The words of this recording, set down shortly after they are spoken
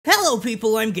Hello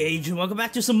people, I'm Gage, and welcome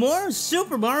back to some more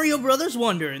Super Mario Bros.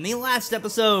 Wonder. In the last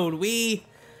episode, we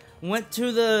went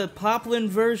to the Poplin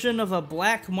version of a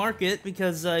black market,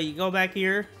 because you go back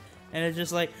here, and it's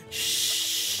just like,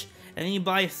 shh, and then you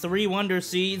buy 3 Wonder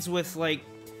Seeds with, like,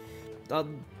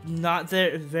 not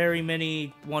very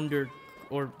many Wonder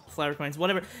or flower coins,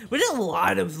 whatever. We did a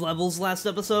lot of levels last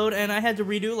episode, and I had to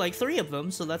redo like 3 of them,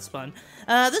 so that's fun.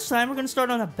 This time we're gonna start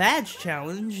on a badge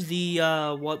challenge, the,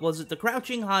 what was it, the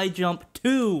Crouching High Jump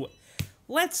 2.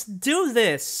 Let's do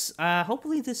this!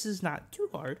 Hopefully this is not too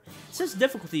hard. It says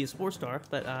difficulty is 4-star,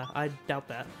 but, I doubt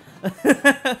that.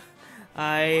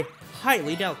 I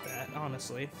highly doubt that,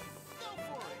 honestly.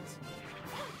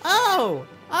 Oh!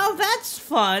 Oh, that's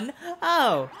fun!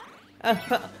 Oh!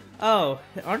 Oh,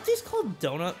 aren't these called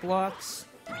donut blocks?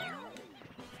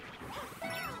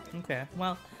 Okay,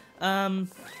 well, how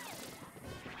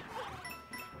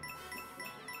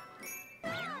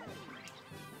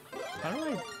do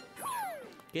I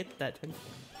get that?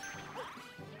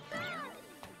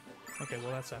 Okay,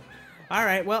 well, that's that.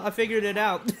 Alright, well, I figured it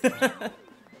out. That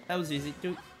was easy.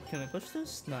 Can I push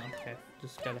this? No, okay,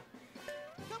 just gotta...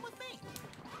 Come with me.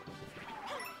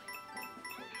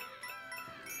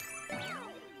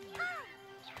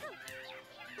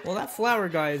 Well, that flower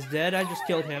guy is dead. I just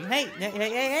killed him. Hey, hey, hey,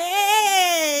 hey,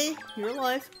 hey! You're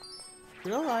alive.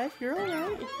 You're alive. You're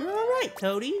alright. You're alright,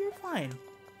 Toady. You're fine.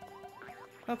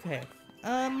 Okay.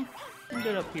 I'm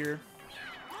good up here.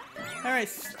 Alright,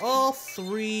 all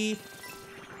 3.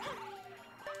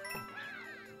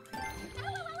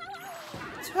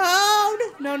 Toad!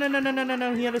 No, no, no, no, no, no,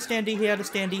 no. He had a standee. He had a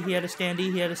standee. He had a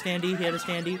standee. He had a standee. He had a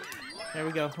standee. There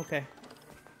we go. Okay.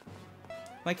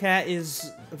 My cat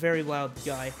is a very loud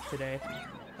guy today.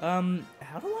 How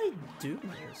do I do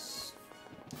this?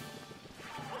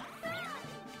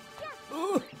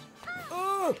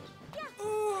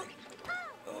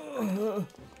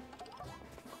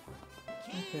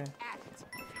 Okay.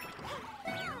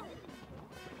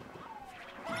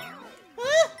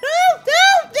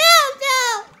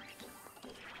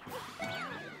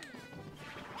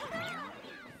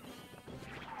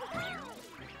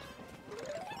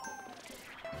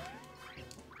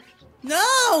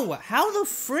 No! How the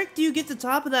frick do you get to the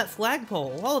top of that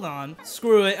flagpole? Hold on.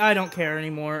 Screw it. I don't care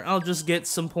anymore. I'll just get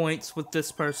some points with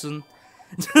this person.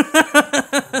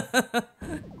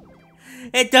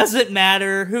 It doesn't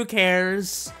matter. Who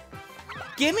cares?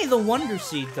 Give me the Wonder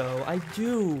Seed, though. I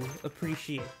do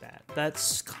appreciate that.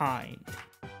 That's kind.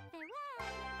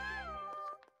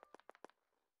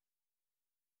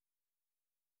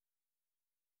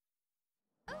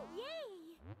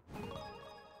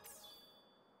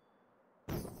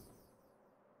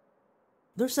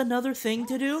 There's another thing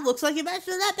to do? Looks like you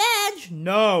mastered that badge!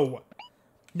 No!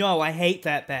 No, I hate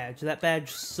that badge. That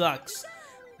badge sucks.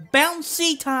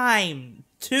 Bouncy time!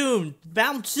 Tune!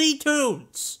 Bouncy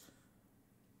tunes!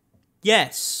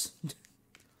 Yes!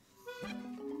 Why are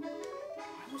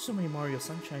there so many Mario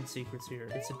Sunshine secrets here?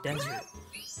 It's a desert.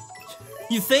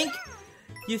 You think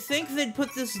they'd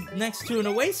put this next to an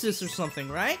oasis or something,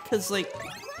 right? Cause, like,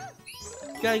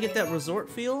 you gotta get that resort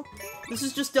feel. This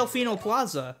is just Delfino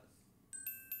Plaza.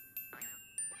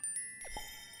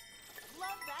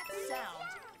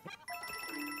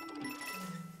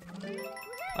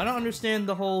 I don't understand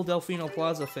the whole Delfino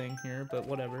Plaza thing here, but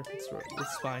whatever. It's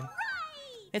fine.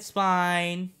 It's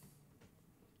fine.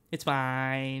 It's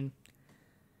fine.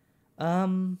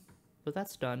 But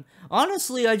that's done.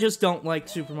 Honestly, I just don't like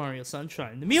Super Mario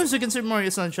Sunshine. The music in Super Mario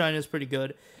Sunshine is pretty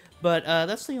good, but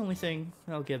that's the only thing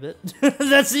I'll give it.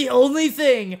 That's the only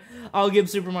thing I'll give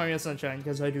Super Mario Sunshine,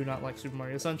 because I do not like Super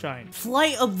Mario Sunshine.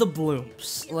 Flight of the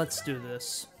Bloops. Let's do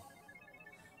this.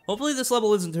 Hopefully this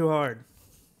level isn't too hard.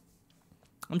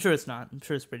 I'm sure it's not. I'm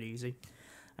sure it's pretty easy.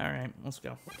 Alright, let's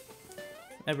go.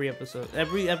 Every episode,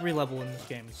 every level in this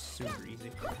game is super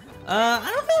easy. I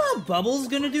don't know how Bubble's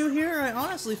gonna do here. I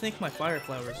honestly think my Fire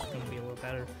Flower is gonna be a little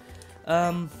better.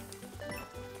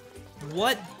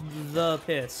 What the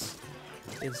piss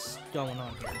is going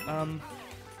on here?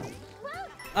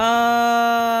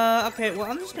 Okay, well,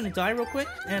 I'm just gonna die real quick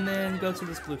and then go to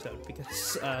this Blue Toad,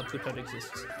 because, Blue Toad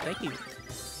exists. Thank you.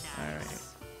 Alright.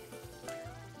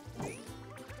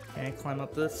 Can I climb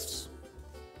up this?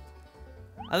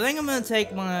 I think I'm gonna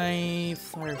take my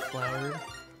Fire Flower.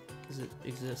 Does it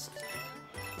exist?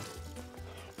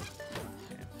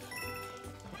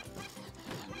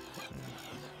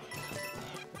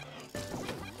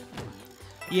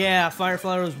 Yeah, Fire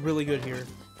Flower is really good here.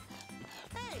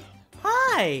 Hey,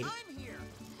 Hi! I'm here.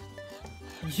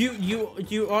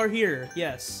 You are here,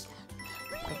 yes.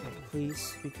 Okay,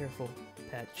 please be careful,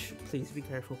 Patch. Please be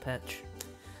careful, Patch.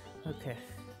 Okay.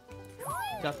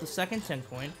 Got the second 10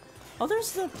 coin. Oh,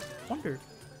 there's the Wonder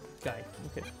guy.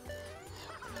 Okay.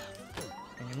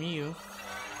 Give me you.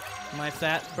 My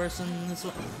fat person in this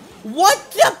one.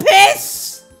 What the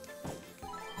piss?!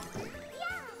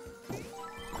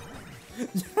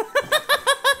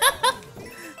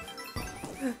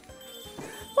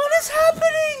 What is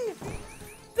happening?!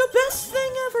 The best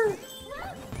thing ever!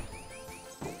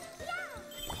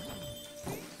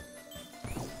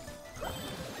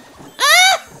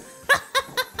 Ah!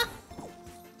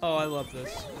 Oh, I love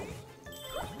this.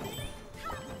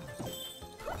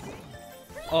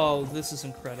 Oh, this is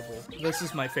incredible. This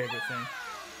is my favorite thing.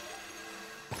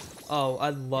 Oh, I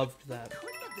loved that.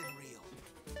 Couldn't have been real.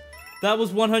 That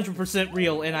was 100%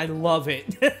 real, and I love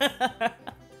it.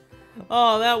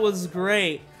 Oh, that was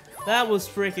great. That was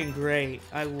freaking great.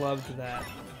 I loved that.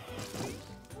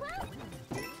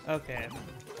 Okay.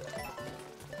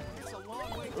 It's a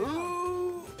long way down.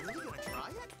 Ooh. Really gonna try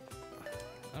it?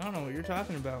 I don't know what you're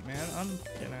talking about, man. I'm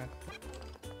gonna...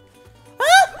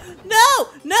 Ah! No!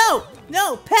 No!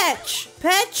 No! Petch!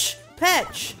 Petch!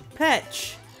 Petch!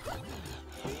 Petch!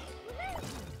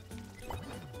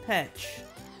 Petch.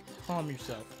 Calm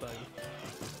yourself, buddy.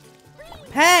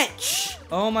 Petch!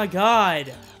 Oh my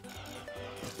god!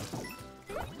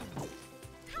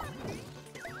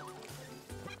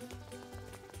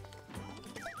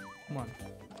 Come on.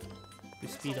 We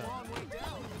speed up.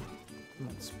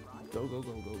 Let's go, go,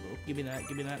 go, go, go. Give me that,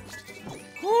 give me that.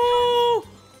 Oh!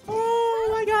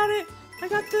 Oh, I got it! I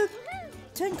got the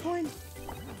 10 coin.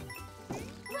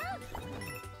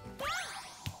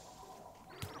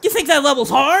 You think that level's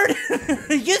hard?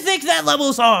 You think that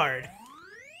level's hard?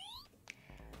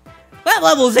 That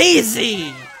level's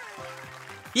easy!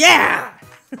 Yeah!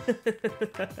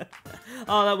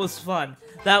 Oh, that was fun.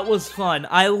 That was fun.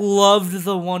 I loved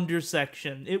the Wonder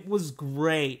section. It was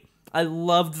great. I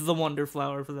loved the Wonder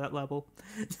Flower for that level.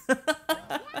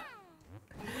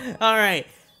 Alright.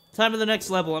 Time of the next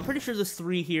level. I'm pretty sure there's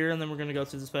 3 here, and then we're gonna go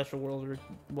to the special world or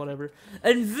whatever.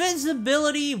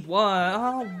 Invisibility 1.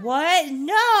 Oh, what?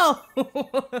 No!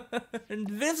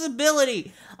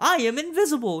 Invisibility. I am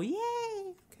invisible. Yay!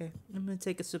 Okay, I'm gonna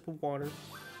take a sip of water.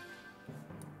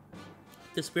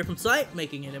 Disappear from sight,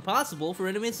 making it impossible for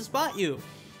enemies to spot you.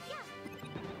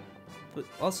 But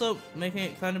also making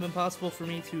it kind of impossible for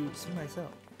me to see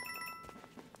myself.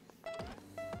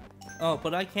 Oh,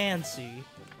 but I can see.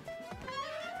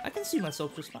 I can see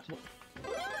myself just fine.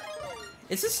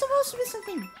 Is this supposed to be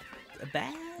something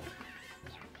bad?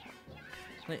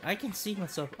 Like, I can see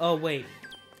myself. Oh, wait.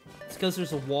 It's because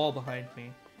there's a wall behind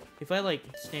me. If I, like,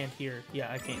 stand here,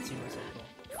 yeah, I can't see myself at all.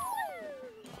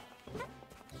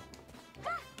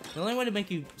 The only way to make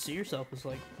you see yourself is,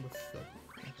 like, with the...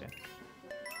 Okay.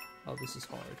 Oh, this is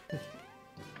hard.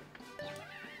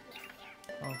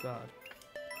 Oh, God.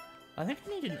 I think I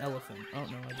need an elephant. Oh,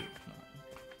 no, I do not.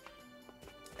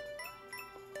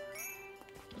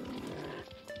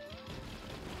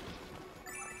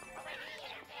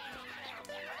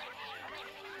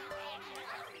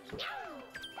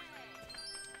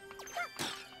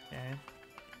 Okay.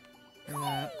 And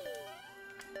that.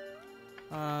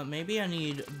 Maybe I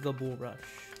need the bull rush.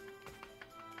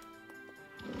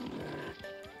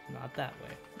 Not that way.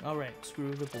 Alright,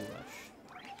 screw the bull rush.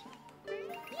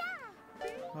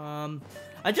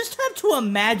 I just have to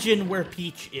imagine where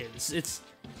Peach is. It's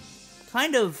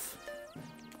kind of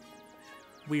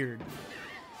weird.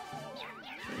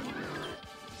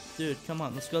 Dude, come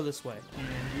on, let's go this way. And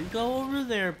you go over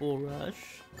there, Bull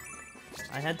Rush.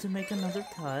 I had to make another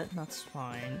cut, that's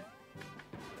fine.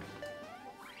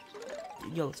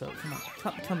 Yellow Toad, come on,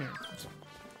 come here.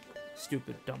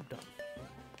 Stupid dum-dum.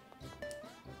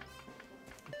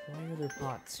 Why are there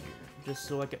pots here? Just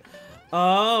so I can...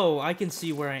 Oh, I can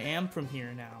see where I am from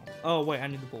here now. Oh, wait, I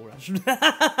need the Bull Rush.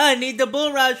 I need the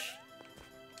Bull Rush!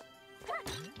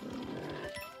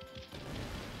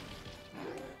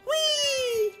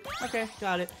 Whee! Okay,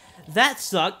 got it. That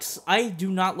sucks. I do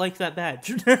not like that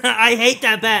badge. I hate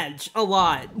that badge. A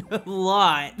lot. A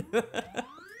lot.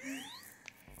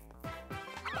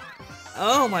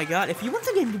 Oh my god. If you want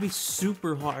the game to be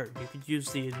super hard, you could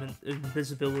use the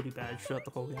invisibility badge throughout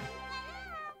the whole game.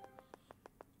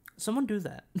 Someone do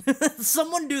that.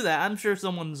 Someone do that. I'm sure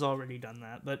someone's already done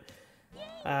that, but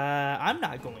I'm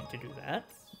not going to do that.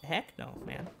 Heck no,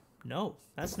 man. No,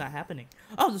 that's not happening.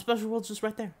 Oh, the special world's just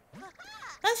right there.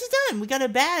 Nicely done. We got a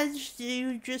badge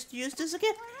you just used as a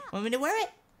gift. Want me to wear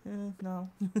it? No.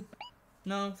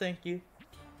 No, thank you.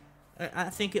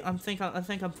 I think I'm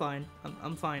fine.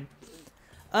 I'm fine.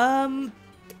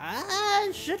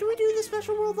 Should we do the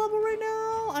special world level right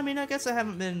now? I mean, I guess I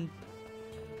haven't been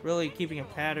really keeping a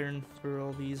pattern for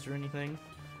all these or anything.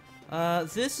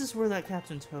 This is where that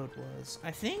Captain Toad was.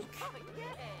 I think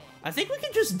we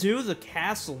can just do the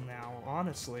castle now,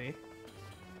 honestly.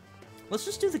 Let's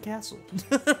just do the castle.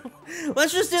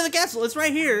 Let's just do the castle. It's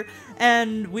right here.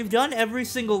 And we've done every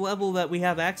single level that we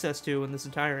have access to in this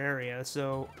entire area,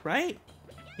 so, right?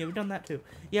 Yeah, we've done that too.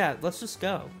 Yeah, let's just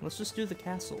go. Let's just do the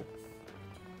castle.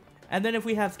 And then if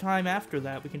we have time after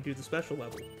that, we can do the special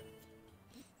level.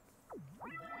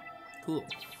 Cool.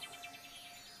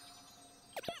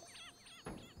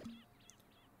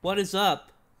 What is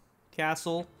up,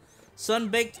 castle?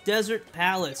 Sun-baked Desert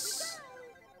Palace.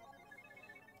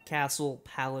 Castle,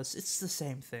 palace, it's the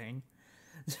same thing.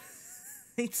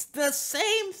 It's the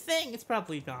same thing! It's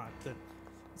probably not, but...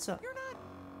 What's up? You're not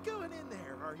going in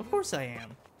there, are you? Of course I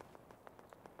am.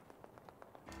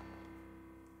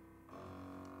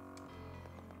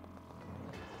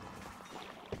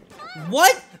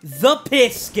 What the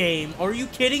piss game? Are you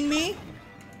kidding me?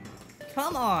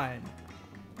 Come on.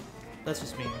 That's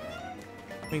just mean.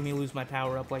 Make me lose my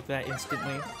power up like that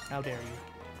instantly. How dare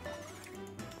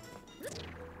you?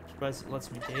 Surprised it lets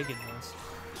me dig in this.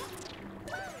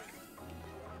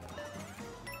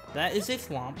 That is a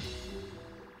thwomp.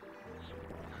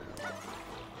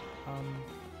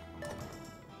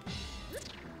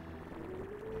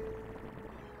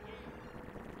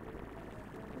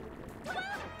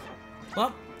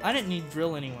 Well, I didn't need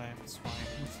drill anyway. It's fine.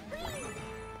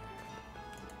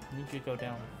 I need you to go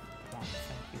down. Thwomp,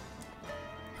 thank you.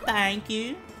 Thank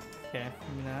you. Okay,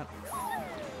 give me that.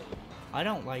 I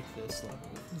don't like this level.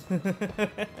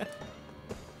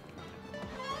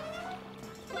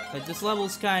 Like, this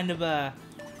level's kind of a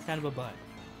butt.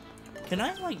 Can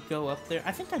I, like, go up there?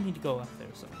 I think I need to go up there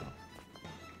somehow.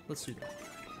 Let's do that.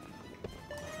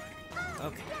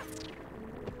 Okay.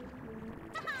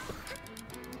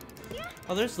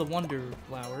 Oh, there's the Wonder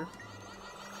Flower.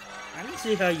 I don't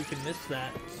see how you can miss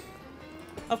that.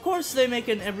 Of course, they make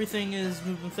it everything is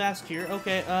moving fast here.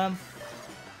 Okay,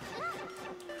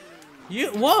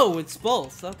 whoa, it's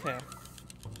both. Okay.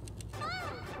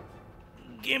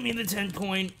 Give me the 10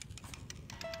 coin.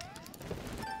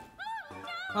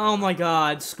 Oh my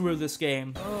god, screw this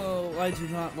game. Oh, I do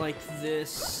not like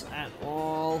this at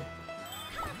all.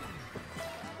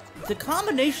 The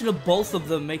combination of both of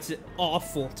them makes it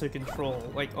awful to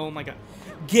control. Like, oh my god.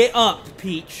 Get up,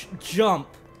 Peach. Jump.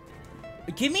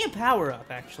 Give me a power-up,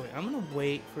 actually. I'm gonna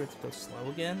wait for it to go slow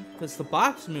again, because the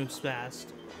box moves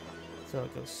fast. So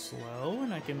it goes slow,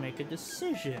 and I can make a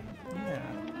decision. Yeah.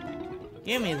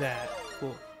 Give me that.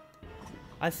 Cool.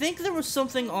 I think there was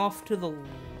something off to the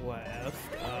left.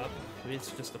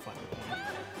 It's just a flower coin.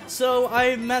 So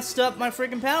I messed up my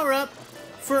freaking power-up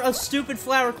for a stupid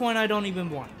flower coin I don't even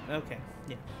want. Okay.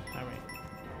 Yeah. Alright.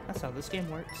 That's how this game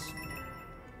works.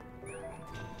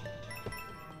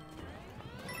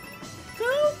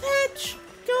 Go, Petch!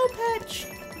 Go, Petch!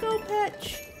 Go,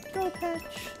 Petch! Go,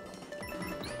 Petch!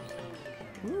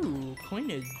 Ooh,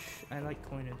 coinage. I like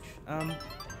coinage.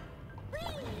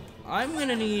 I'm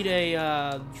gonna need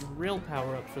a, drill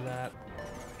power-up for that.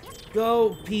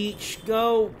 Go, Peach!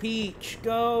 Go, Peach!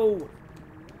 Go!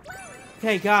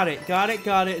 Okay, got it. Got it,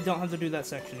 got it. Don't have to do that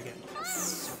section again.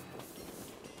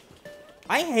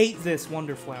 I hate this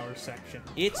Wonder Flower section.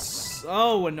 It's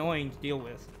so annoying to deal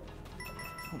with.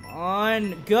 Come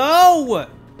on, go!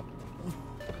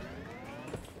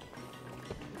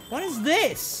 What is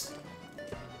this?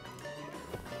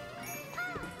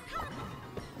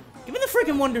 Give me the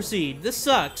freaking Wonder Seed. This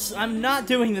sucks. I'm not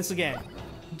doing this again.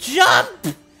 Jump!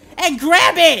 And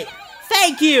grab it!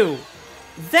 Thank you!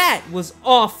 That was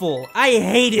awful. I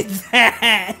hated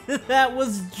that. That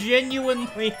was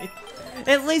genuinely...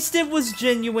 At least it was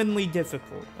genuinely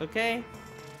difficult, okay?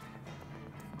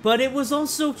 But it was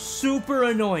also super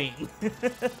annoying.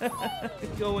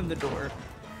 Go in the door.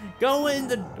 Go in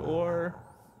the door.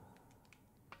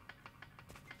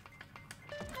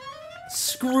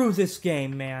 Screw this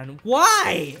game, man.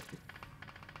 Why?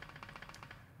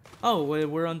 Oh,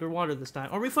 we're underwater this time.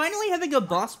 Are we finally having a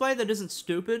boss fight that isn't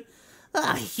stupid?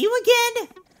 You again?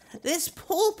 This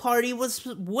pool party was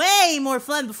way more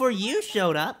fun before you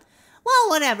showed up. Well,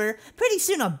 whatever. Pretty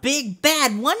soon a big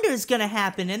bad wonder's gonna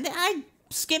happen, and I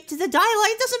skipped to the dialogue.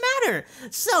 It doesn't matter.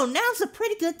 So now's a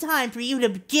pretty good time for you to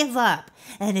give up.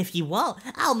 And if you won't,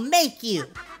 I'll make you.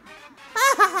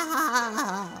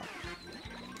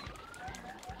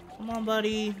 Come on,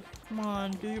 buddy. Come on,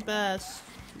 do your best.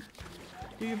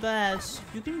 Do your best.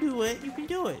 You can do it. You can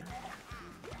do it.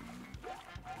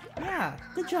 Yeah,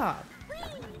 good job.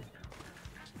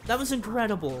 That was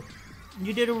incredible.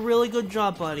 You did a really good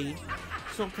job, buddy.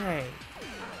 It's okay.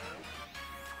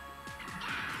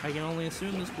 I can only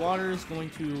assume this water is going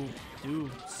to do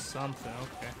something.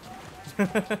 Okay.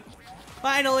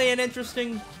 Finally, an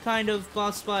interesting kind of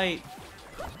boss fight.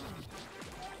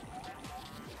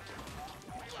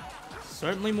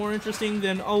 Certainly more interesting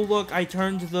than, oh look, I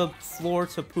turned the floor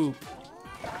to poop.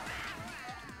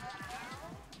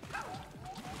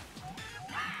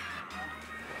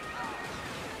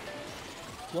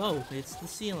 Whoa, it's the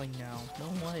ceiling now. No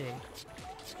way.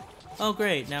 Oh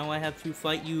great, now I have to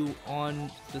fight you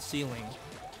on the ceiling.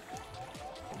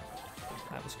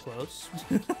 That was close.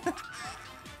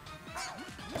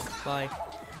 Bye.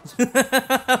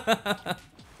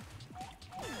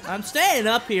 I'm staying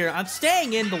up here. I'm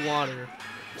staying in the water.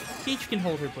 Peach can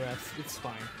hold her breath. It's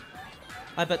fine.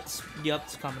 I bet, yep,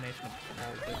 it's a combination of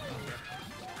all of it.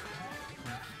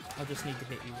 Okay. I'll just need to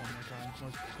hit you one more time.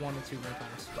 Like, 1 or 2 more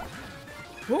times.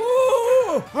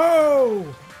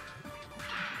 Whoa!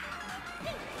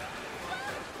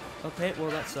 Okay, well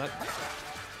that sucked.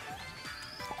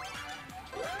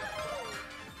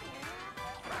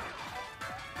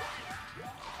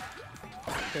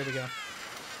 There we go.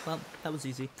 Well, that was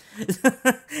easy.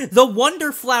 The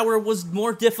Wonder Flower was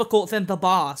more difficult than the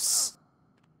boss.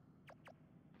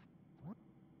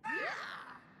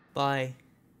 Bye.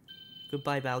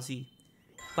 Goodbye, Bowsy.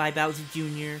 Bye, Bowsy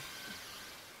Jr.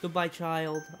 Goodbye,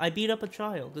 child. I beat up a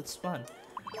child. It's fun.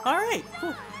 Alright,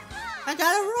 cool. I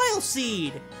got a Royal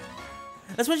Seed!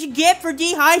 That's what you get for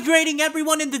dehydrating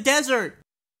everyone in the desert!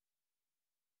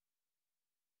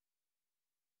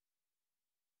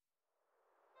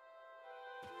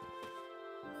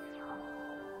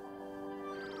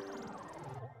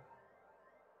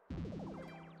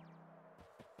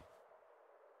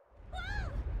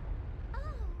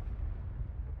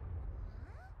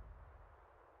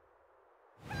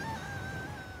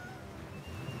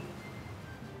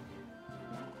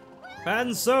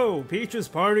 And so, Peach's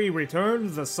party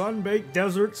returned the Sun-Baked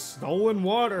Desert's stolen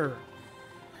water.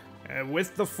 And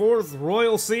with the 4th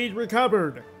Royal Seed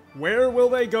recovered, where will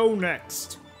they go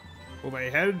next? Will they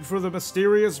head for the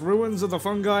mysterious ruins of the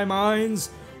Fungi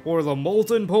Mines, or the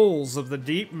molten pools of the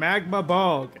deep magma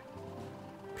bog?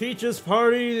 Peach's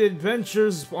party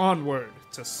adventures onward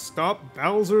to stop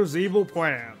Bowser's evil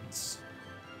plans.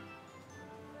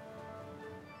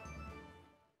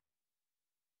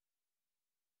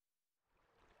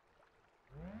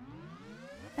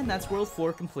 And that's World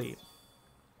 4 complete.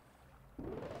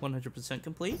 100%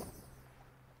 complete.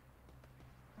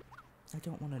 I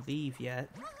don't want to leave yet.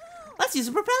 Let's use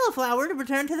a propeller flower to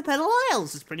return to the Petal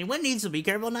Isles. It's pretty windy, so be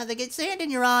careful not to get sand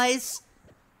in your eyes.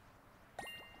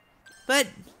 But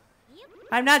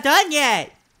I'm not done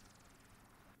yet.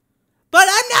 But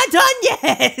I'm not done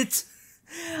yet.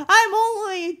 I'm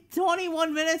only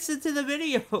 21 minutes into the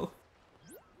video.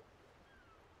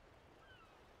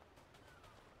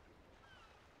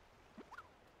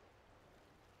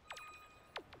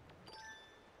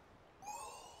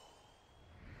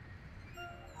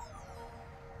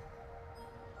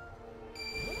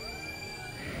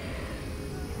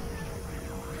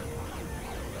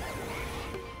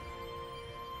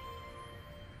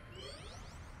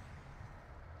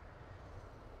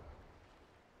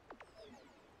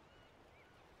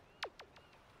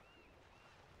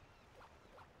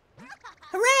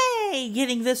 Hooray!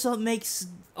 Getting this up makes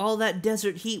all that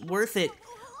desert heat worth it.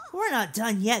 We're not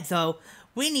done yet, though.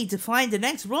 We need to find the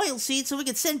next Royal Seed so we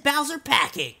can send Bowser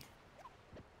packing.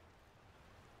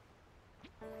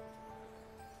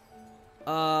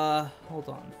 Hold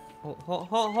on.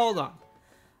 Hold on.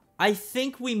 I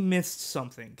think we missed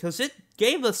something, because it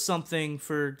gave us something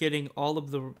for getting all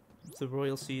of the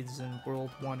Royal Seeds in World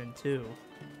 1 and 2.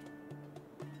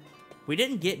 We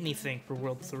didn't get anything for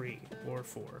World 3 or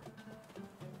 4.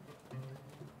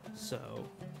 So,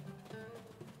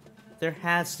 there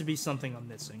has to be something I'm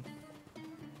missing.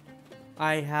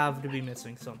 I have to be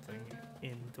missing something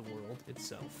in the world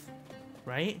itself,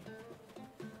 right?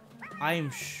 I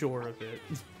am sure of it.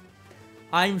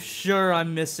 I'm sure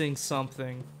I'm missing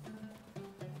something.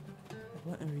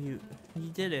 What are you? You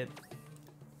did it.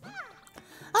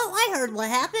 Oh, I heard what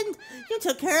happened. You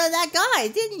took care of that guy,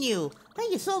 didn't you?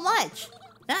 Thank you so much.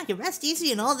 Now I can rest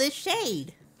easy in all this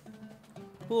shade.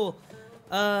 Cool.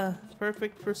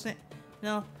 Perfect percent.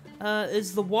 Now,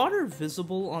 is the water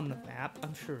visible on the map?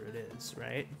 I'm sure it is,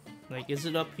 right? Like, is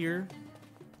it up here?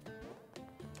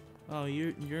 Oh,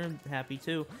 you're happy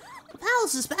too. The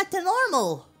palace is back to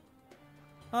normal.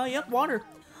 Oh, yep, water.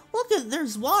 Look,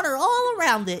 there's water all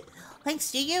around it.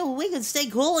 Thanks to you, we can stay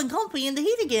cool and comfy in the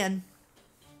heat again.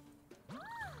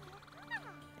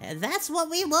 And that's what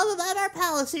we love about our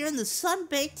palace here in the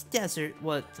sun-baked desert.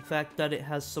 What, the fact that it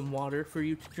has some water for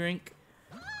you to drink?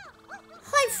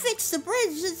 I fixed the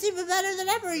bridge. It's even better than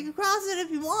ever. You can cross it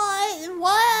if you want.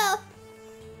 Wow.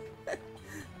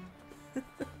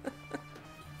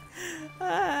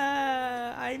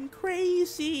 I'm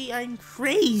crazy. I'm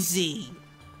crazy.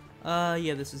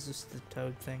 Yeah, this is just the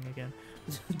toad thing again.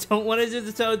 Don't want to do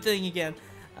the toad thing again.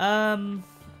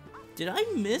 Did I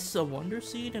miss a Wonder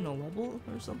Seed in a level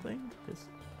or something? 'Cause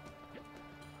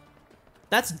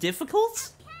that's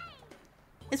difficult?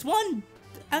 It's one...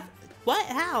 what?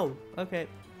 How? Okay.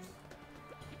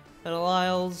 Petal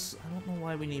Isles. I don't know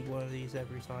why we need one of these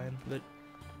every time, but...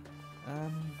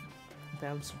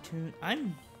 Bouncy Tune.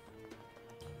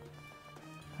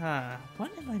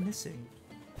 What am I missing?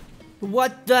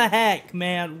 What the heck,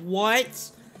 man?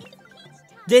 What?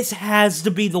 This has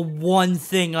to be the one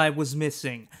thing I was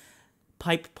missing.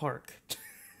 Pipe Park.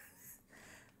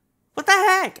 What the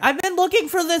heck? I've been looking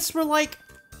for this for like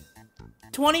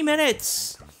 20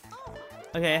 minutes.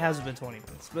 Okay, it hasn't been 20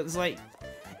 minutes, but it's like,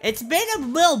 it's been a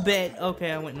little bit.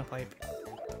 Okay, I went in a pipe.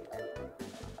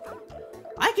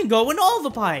 I can go in all the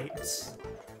pipes.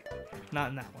 Not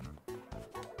in that one.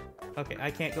 Okay, I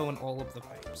can't go in all of the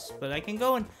pipes, but I can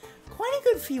go in quite a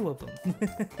good few of them.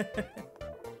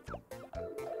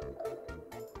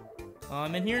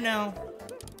 I'm in here now.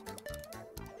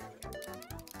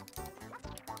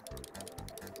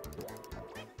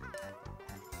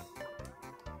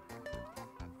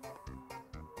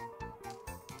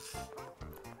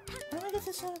 How do I get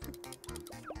this out?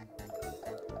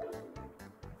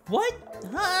 What?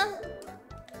 Huh?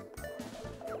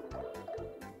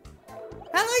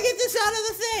 How do I get this out of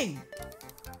the thing?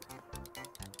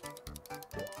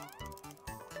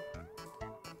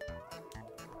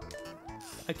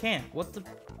 I can't. What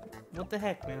the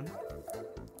heck, man?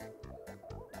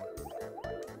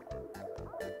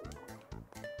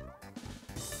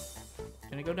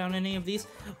 Can I go down any of these?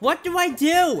 What do I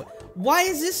do? Why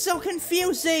is this so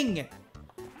confusing?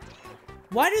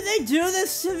 Why do they do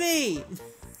this to me?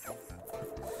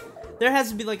 There has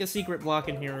to be like a secret block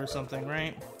in here or something,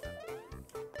 right?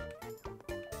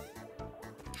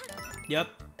 Yep.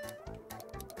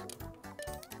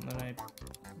 And then I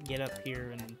get up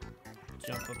here and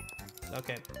jump up.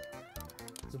 Okay.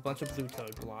 There's a bunch of blue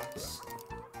toad blocks.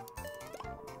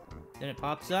 Then it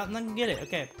pops out and then I can get it.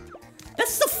 Okay.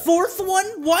 That's the fourth one?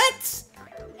 What?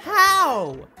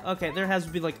 How? Okay, there has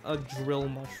to be like a drill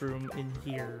mushroom in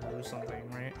here or something,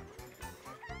 right?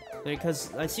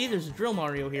 Because I see there's a drill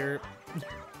Mario here.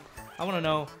 I want to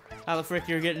know how the frick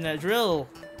you're getting that drill.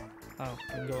 Oh,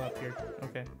 I can go up here.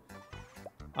 Okay.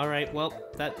 Alright, well,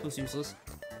 that was useless.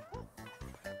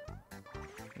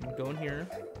 I'm going here.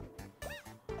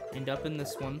 End up in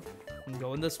this one. And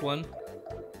go in this one.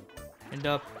 End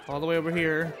up all the way over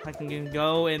here. I can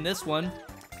go in this one.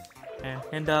 And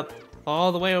end up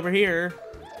all the way over here.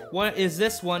 What is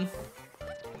this one?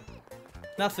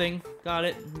 Nothing. Got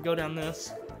it. Go down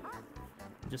this.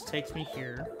 It just takes me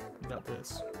here. About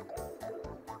this.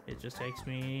 It just takes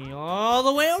me all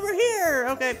the way over here.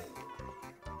 Okay.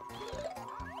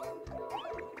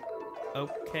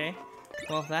 Okay.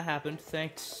 Well, that happened.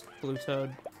 Thanks, Blue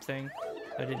Toad thing.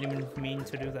 I didn't even mean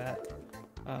to do that.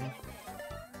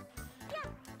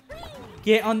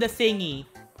 Get on the thingy. Is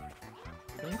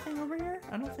there anything over here?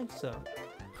 I don't think so.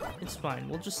 It's fine.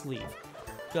 We'll just leave.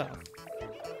 Go.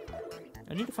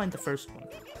 I need to find the first one.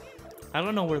 I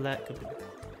don't know where that could be.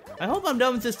 I hope I'm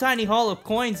done with this tiny haul of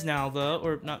coins now, though.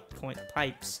 Or, not coins.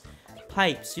 Pipes.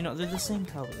 Pipes. You know, they're the same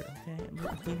color, okay?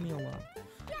 Leave me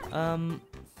alone.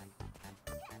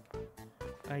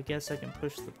 I guess I can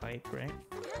push the pipe, right?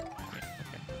 Yeah,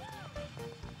 okay.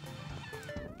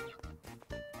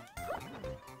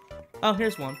 Oh,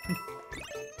 here's one.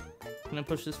 Can I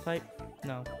push this pipe?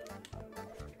 No.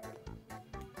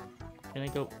 Can I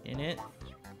go in it?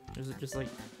 Or is it just like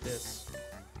this?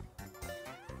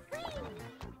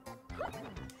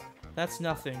 That's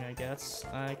nothing, I guess.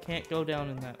 I can't go down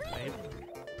in that pipe.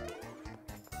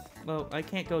 Well, I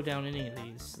can't go down any of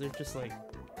these. They're just like...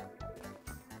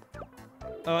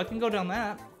 Oh, I can go down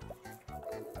that.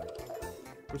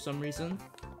 For some reason.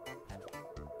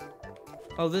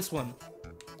 Oh, this one.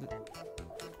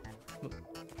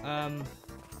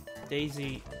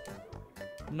 Daisy.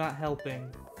 Not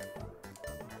helping.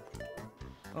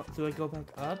 Oh, do I go back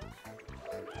up?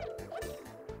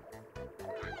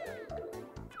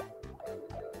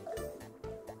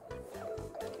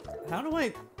 How do I...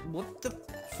 What the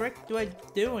frick do I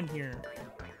do in here?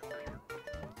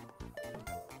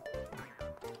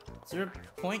 Is there a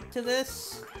point to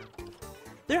this?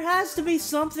 There has to be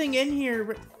something in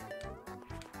here.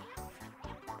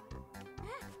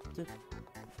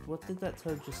 What did that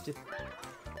toad just do?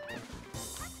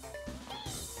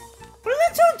 What did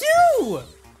that toad do?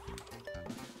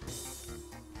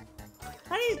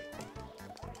 How do you...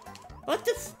 What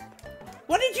the f...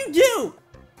 What did you do?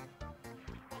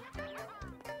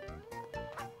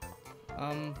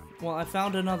 Well, I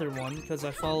found another one because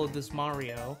I followed this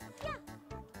Mario.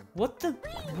 What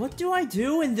do I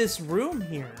do in this room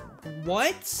here?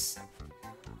 What?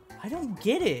 I don't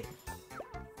get it.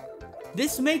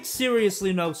 This makes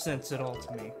seriously no sense at all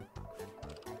to me.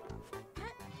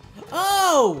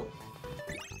 Oh!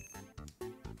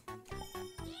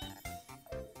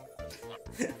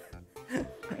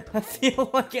 I feel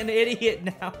like an idiot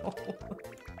now.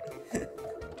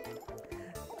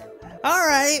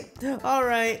 Alright.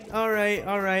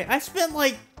 I spent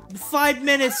like 5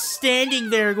 minutes standing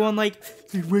there going like,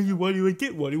 what do I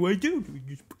do? What do I do?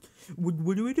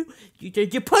 What do I do?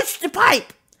 You push the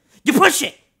pipe! You push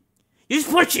it! You just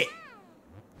push it!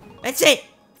 That's it!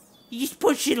 You just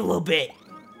push it a little bit.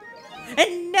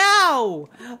 And now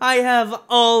I have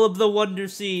all of the Wonder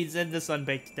Seeds in the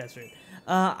Sun-Baked Desert.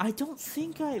 I don't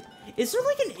think is there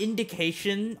like an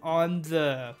indication on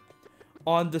the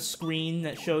screen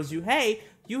that shows you, hey,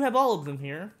 you have all of them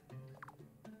here?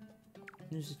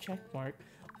 There's a check mark.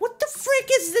 What the frick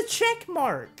is the check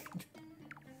mark?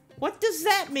 What does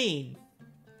that mean?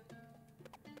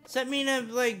 Does that mean I've,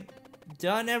 like,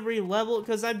 done every level?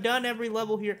 Because I've done every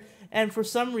level here, and for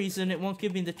some reason it won't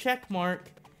give me the check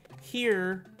mark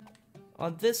here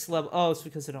on this level. Oh, it's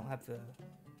because I don't have the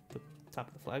top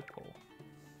of the flagpole.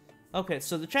 Okay,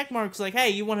 so the check mark's like, hey,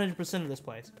 you 100% of this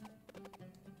place.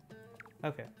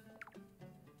 Okay.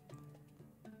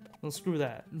 Well, screw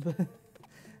that.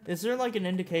 Is there like an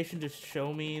indication to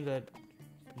show me that...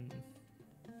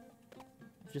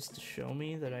 just to show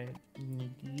me that I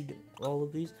need all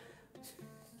of these?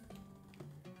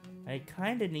 I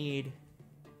kinda need...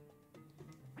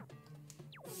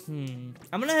 I'm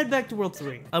gonna head back to World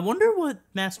 3. I wonder what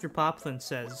Master Poplin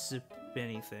says, if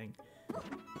anything,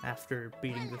 after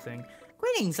beating the thing.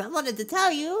 Greetings, I wanted to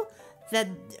tell you that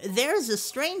there's a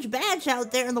strange badge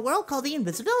out there in the world called the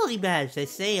Invisibility Badge. They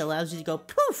say it allows you to go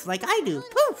poof, like I do,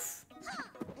 poof!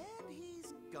 And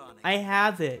he's gone. I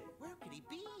have it. Where could he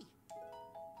be?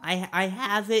 I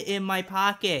have it in my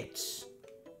pockets.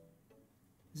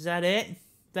 Is that it?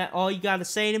 That all you gotta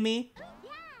say to me?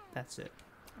 That's it.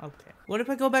 Okay. What if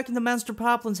I go back into Master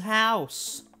Poplin's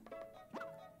house?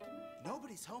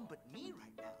 Nobody's home but me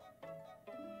right now.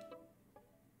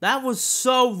 That was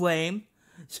so lame.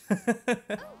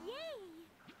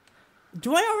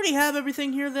 Do I already have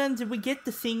everything here then? Did we get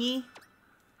the thingy?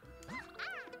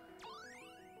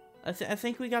 I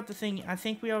think we got the thing. I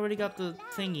think we already got the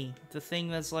thingy. The thing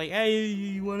that's like, hey,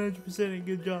 you 100%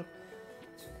 good job.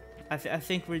 I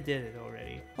think we did it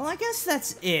already. Well, I guess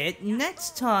that's it.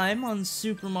 Next time on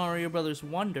Super Mario Bros.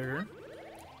 Wonder,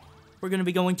 we're going to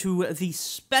be going to the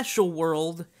special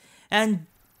world, and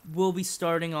we'll be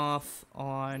starting off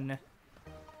on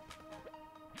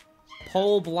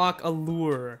Pole Block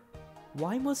Allure.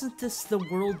 Why wasn't this the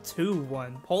World 2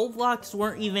 one? Pole blocks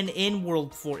weren't even in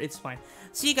World 4. It's fine.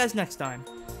 See you guys next time.